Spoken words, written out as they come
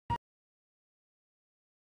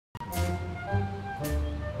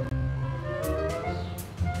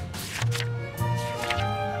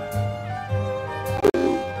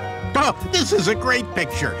Oh, this is a great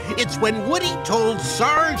picture. It's when Woody told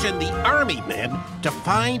Sarge and the army men to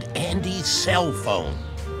find Andy's cell phone.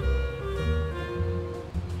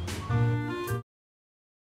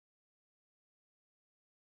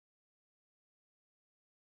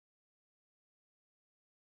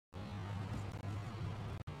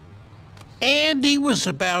 Andy was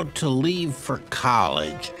about to leave for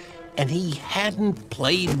college, and he hadn't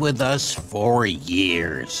played with us for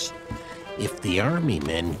years. If the army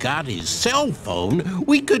men got his cell phone,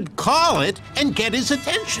 we could call it and get his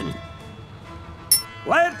attention.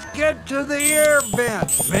 Let's get to the air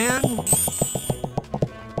vent, men.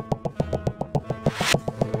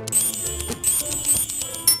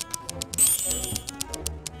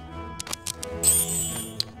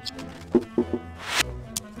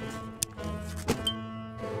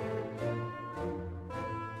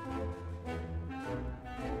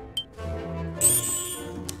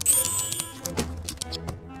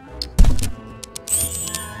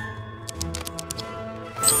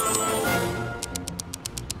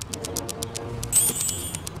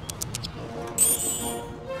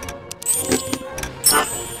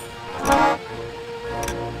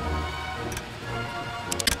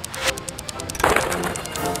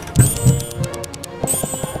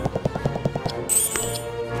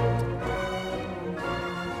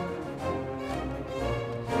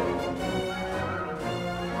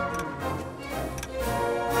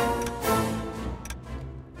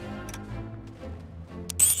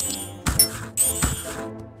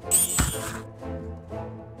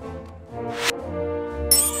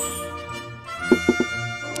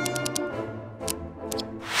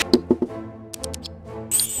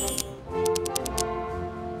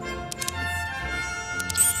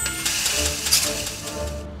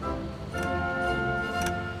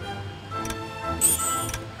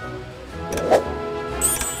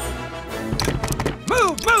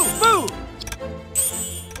 Move!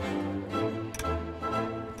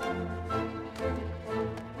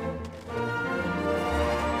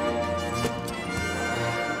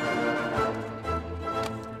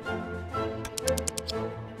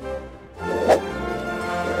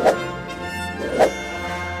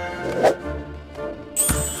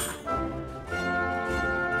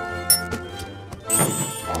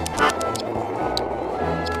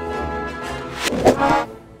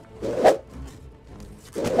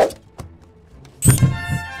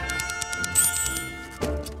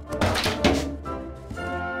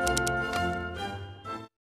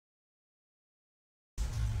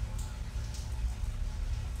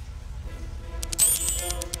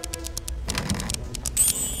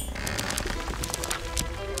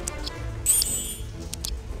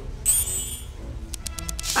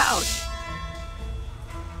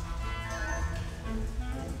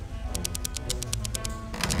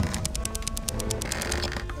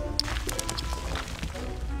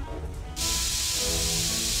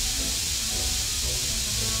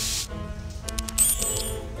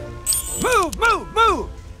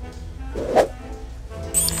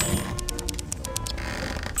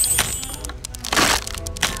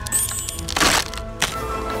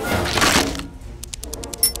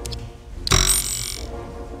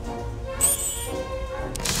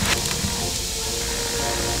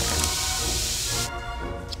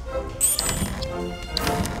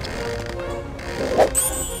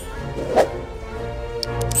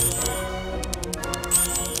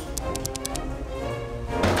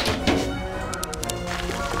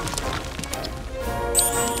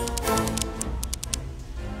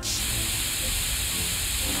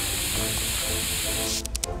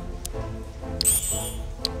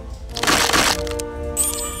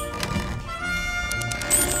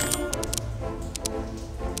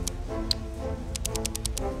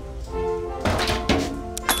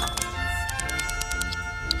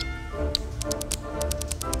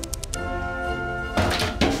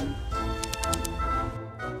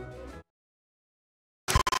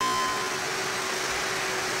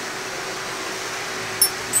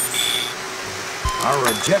 Our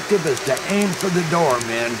objective is to aim for the door,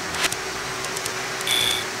 men.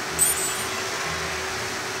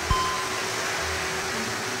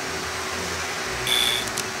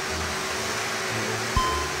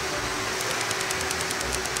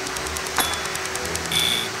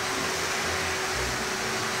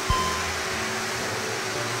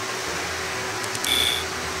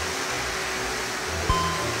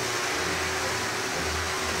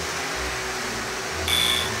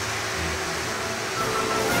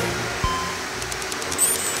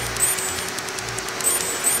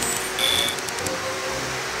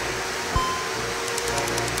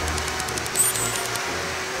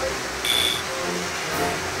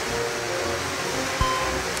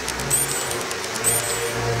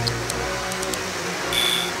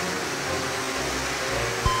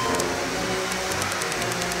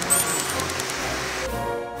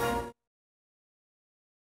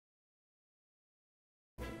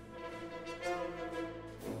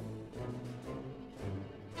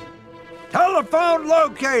 Telephone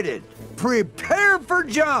located. Prepare for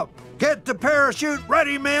jump. Get the parachute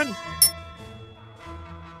ready, men.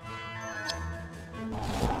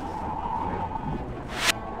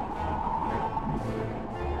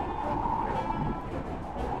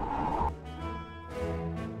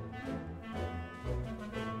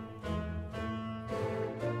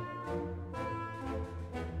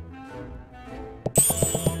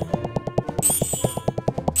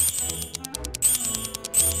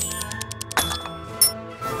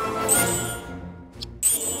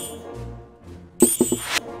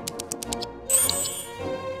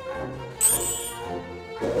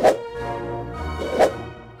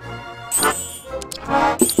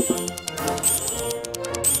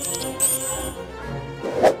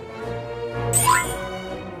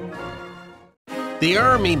 The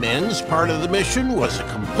Army men's part of the mission was a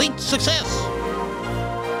complete success.